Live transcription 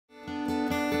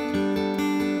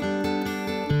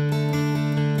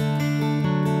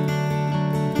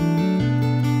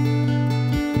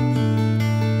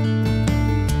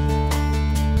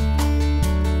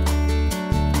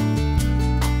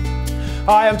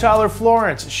Hi, I'm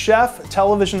Florence, chef,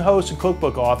 television host, and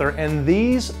cookbook author, and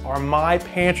these are my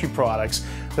pantry products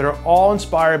that are all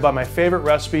inspired by my favorite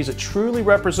recipes that truly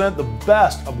represent the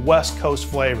best of West Coast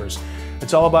flavors.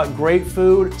 It's all about great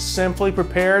food, simply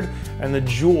prepared, and the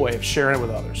joy of sharing it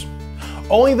with others.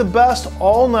 Only the best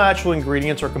all-natural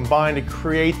ingredients are combined to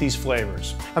create these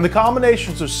flavors. And the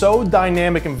combinations are so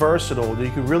dynamic and versatile that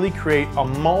you can really create a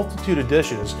multitude of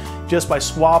dishes just by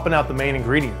swapping out the main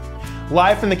ingredient.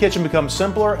 Life in the kitchen becomes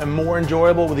simpler and more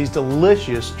enjoyable with these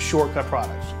delicious shortcut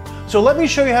products. So let me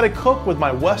show you how to cook with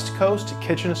my West Coast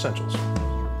kitchen essentials.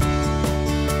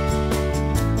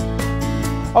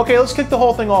 Okay, let's kick the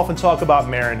whole thing off and talk about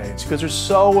marinades because they're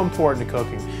so important to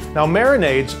cooking. Now,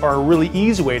 marinades are a really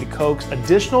easy way to coax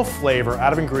additional flavor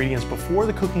out of ingredients before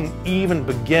the cooking even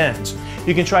begins.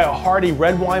 You can try a hearty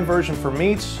red wine version for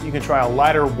meats, you can try a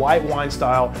lighter white wine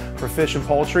style for fish and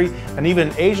poultry, and even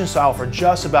an Asian style for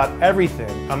just about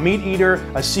everything. A meat eater,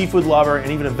 a seafood lover,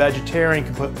 and even a vegetarian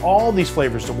can put all these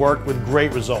flavors to work with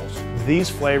great results. These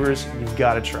flavors you've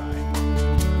got to try.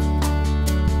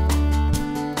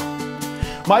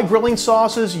 My grilling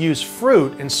sauces use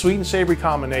fruit and sweet and savory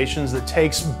combinations that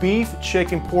takes beef,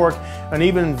 chicken, pork, and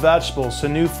even vegetables to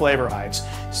new flavor heights,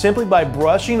 simply by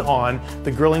brushing on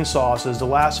the grilling sauces the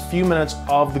last few minutes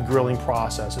of the grilling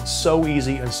process. It's so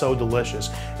easy and so delicious.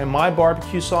 And my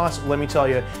barbecue sauce, let me tell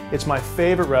you, it's my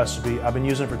favorite recipe. I've been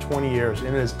using it for 20 years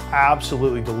and it is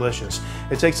absolutely delicious.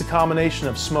 It takes a combination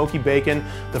of smoky bacon,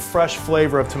 the fresh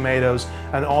flavor of tomatoes,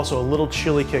 and also a little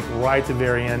chili kick right at the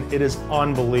very end. It is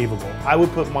unbelievable. I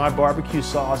would put my barbecue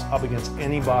sauce up against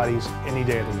anybody's any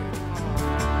day of the week.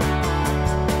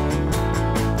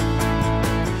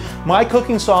 My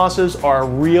cooking sauces are a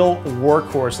real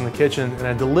workhorse in the kitchen, and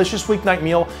a delicious weeknight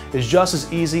meal is just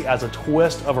as easy as a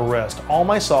twist of a wrist. All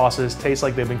my sauces taste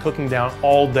like they've been cooking down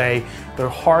all day. They're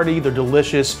hearty, they're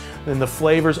delicious, and the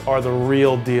flavors are the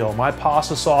real deal. My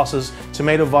pasta sauces,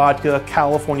 tomato vodka,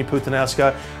 California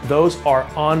puttanesca, those are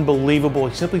unbelievable.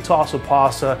 You simply toss a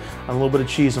pasta and a little bit of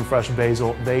cheese and fresh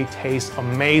basil. They taste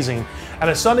amazing. And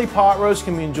a Sunday pot roast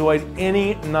can be enjoyed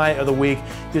any night of the week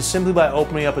just simply by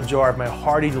opening up a jar of my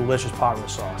hearty, delicious pot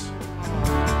roast sauce.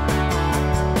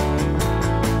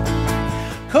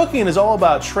 Cooking is all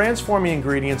about transforming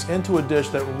ingredients into a dish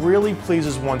that really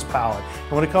pleases one's palate.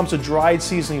 And when it comes to dried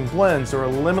seasoning blends, there are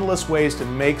limitless ways to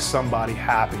make somebody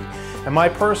happy. And my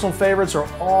personal favorites are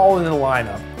all in the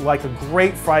lineup, like a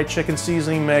great fried chicken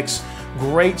seasoning mix,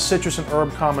 great citrus and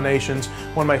herb combinations,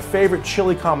 one of my favorite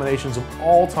chili combinations of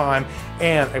all time,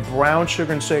 and a brown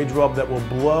sugar and sage rub that will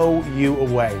blow you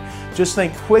away. Just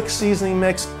think quick seasoning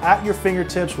mix at your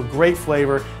fingertips with great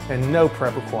flavor and no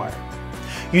prep required.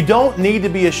 You don't need to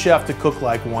be a chef to cook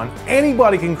like one.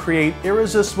 Anybody can create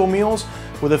irresistible meals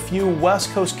with a few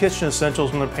West Coast kitchen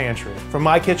essentials in their pantry. From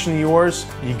my kitchen to yours,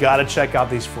 you gotta check out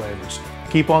these flavors.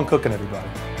 Keep on cooking, everybody.